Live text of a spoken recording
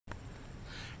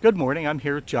Good morning. I'm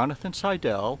here with Jonathon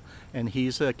Saidel, and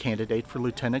he's a candidate for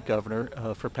Lieutenant Governor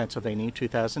for Pennsylvania in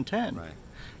 2010. Right.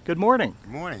 Good morning.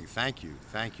 Good morning. Thank you.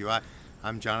 Thank you.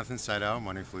 I'm Jonathon Saidel. I'm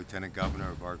running for Lieutenant Governor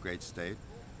of our great state.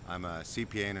 I'm a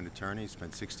CPA and an attorney.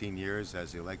 Spent 16 years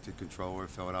as the elected controller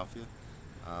of Philadelphia.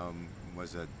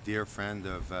 Was a dear friend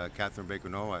of Catherine Baker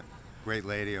Noll, a great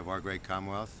lady of our great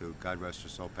Commonwealth, who, God rest her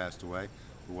soul, passed away,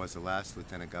 who was the last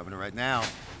Lieutenant Governor. Right now,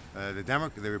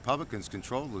 the Republicans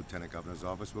control the Lieutenant Governor's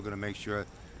office. We're going to make sure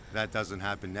that doesn't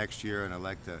happen next year and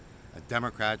elect a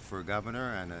Democrat for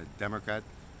governor and a Democrat,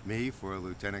 me, for a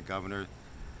Lieutenant Governor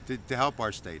to help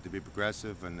our state, to be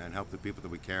progressive and help the people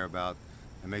that we care about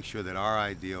and make sure that our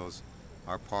ideals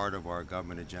are part of our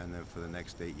government agenda for the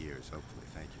next 8 years, hopefully.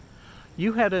 Thank you.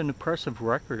 You had an impressive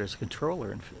record as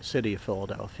controller in the city of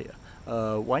Philadelphia.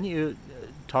 Why don't you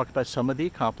talk about some of the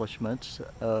accomplishments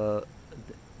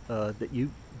that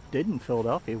you did in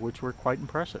Philadelphia, which were quite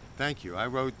impressive? Thank you. I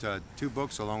wrote 2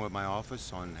 books along with my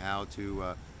office on how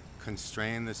to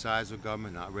constrain the size of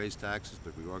government, not raise taxes,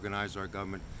 but reorganize our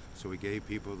government so we gave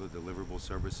people the deliverable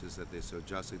services that they so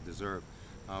justly deserve.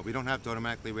 We don't have to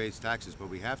automatically raise taxes, but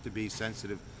we have to be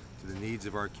sensitive to the needs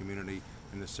of our community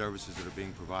and the services that are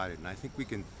being provided. And I think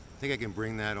I can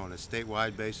bring that on a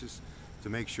statewide basis to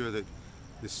make sure that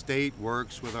the state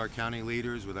works with our county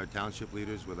leaders, with our township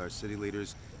leaders, with our city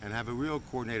leaders, and have a real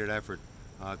coordinated effort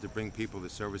to bring people the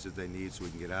services they need so we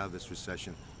can get out of this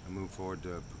recession and move forward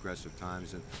to progressive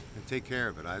times and take care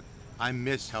of it. I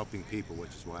miss helping people,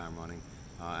 which is why I'm running,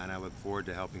 and I look forward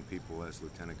to helping people as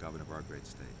Lieutenant Governor of our great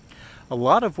state. A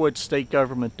lot of what state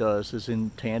government does is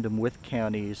in tandem with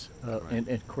counties, Right. and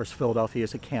of course Philadelphia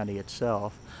is a county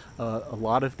itself. A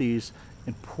lot of these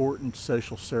important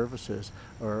social services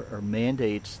are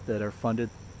mandates that are funded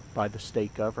by the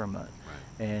state government.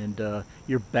 Right. And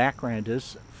your background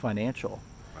is financial.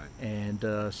 Right.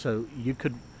 And so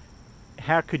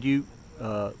how could you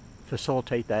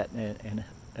facilitate that and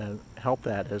help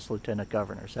that as Lieutenant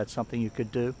Governor? Is that something you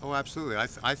could do? Oh, absolutely.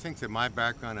 I think that my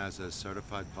background as a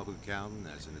certified public accountant,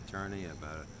 as an attorney,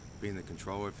 about being the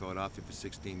controller of Philadelphia for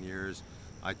 16 years,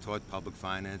 I taught public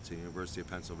finance at the University of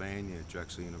Pennsylvania, at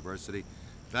Drexel University.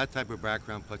 That type of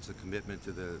background plus the commitment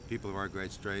to the people of our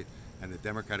great state and the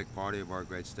Democratic Party of our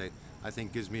great state, I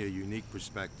think gives me a unique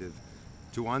perspective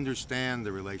to understand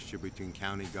the relationship between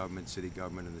county government, city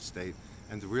government, and the state,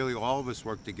 and to really all of us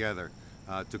work together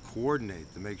to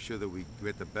coordinate, to make sure that we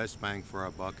get the best bang for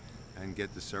our buck and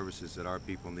get the services that our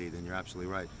people need. And you're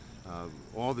absolutely right.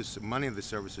 All this money of the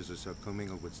services are so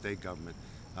commingled with state government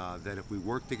that if we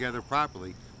work together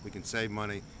properly, we can save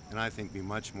money and I think be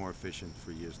much more efficient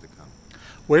for years to come.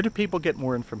 Where do people get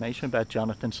more information about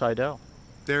Jonathon Saidel?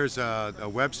 There's a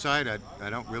website. I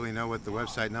don't really know what the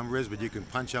website number is, but you can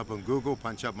punch up on Google,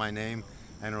 punch up my name,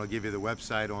 and it'll give you the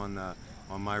website on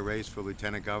my race for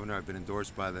Lieutenant Governor. I've been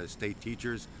endorsed by the state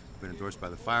teachers, I've been endorsed by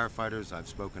the firefighters, I've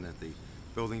spoken at the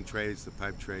building trades, the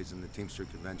pipe trades, and the Teamster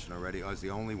Convention already. I was the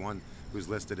only one who's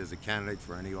listed as a candidate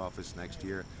for any office next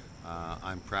year.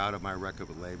 I'm proud of my record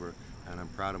with labor, and I'm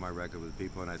proud of my record with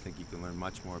people, and I think you can learn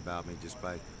much more about me just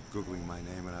by Googling my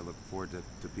name, and I look forward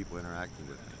to people interacting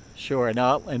with me. Sure, and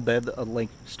I'll embed a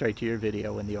link straight to your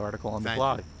video in the article on the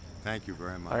blog. Thank you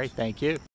very much. All right, thank you.